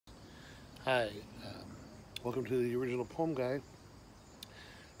Hi, welcome to the Original Poem Guy.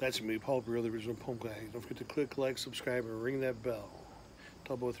 That's me, Paul Brewer, the Original Poem Guy. Don't forget to click like, subscribe, and ring that bell.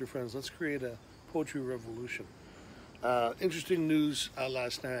 Tell both your friends. Let's create a poetry revolution. Interesting news.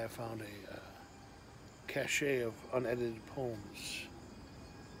 Last night I found a cache of unedited poems.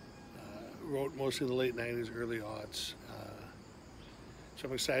 Wrote mostly in the late 90s, early aughts. So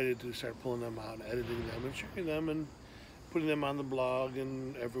I'm excited to start pulling them out, and editing them, and sharing them, and putting them on the blog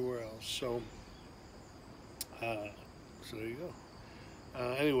and everywhere else. So there you go.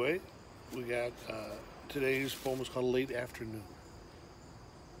 Anyway, we got today's poem is called Late Afternoon.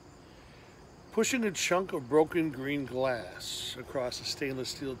 Pushing a chunk of broken green glass across a stainless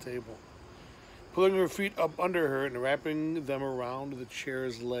steel table, pulling her feet up under her and wrapping them around the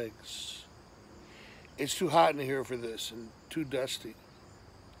chair's legs. It's too hot in here for this and too dusty.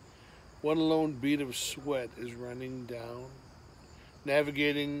 One lone bead of sweat is running down,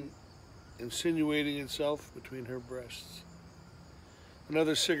 navigating, insinuating itself between her breasts.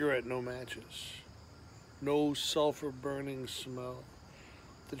 Another cigarette, no matches. No sulfur burning smell.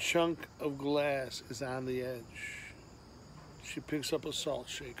 The chunk of glass is on the edge. She picks up a salt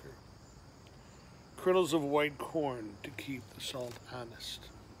shaker. Kernels of white corn to keep the salt honest.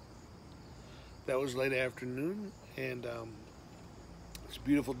 That was late afternoon, and it's a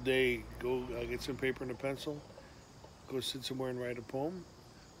beautiful day. Go get some paper and a pencil. Go sit somewhere and write a poem.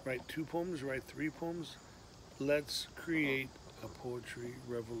 Write 2 poems, write 3 poems. Let's create a poetry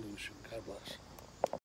revolution. God bless.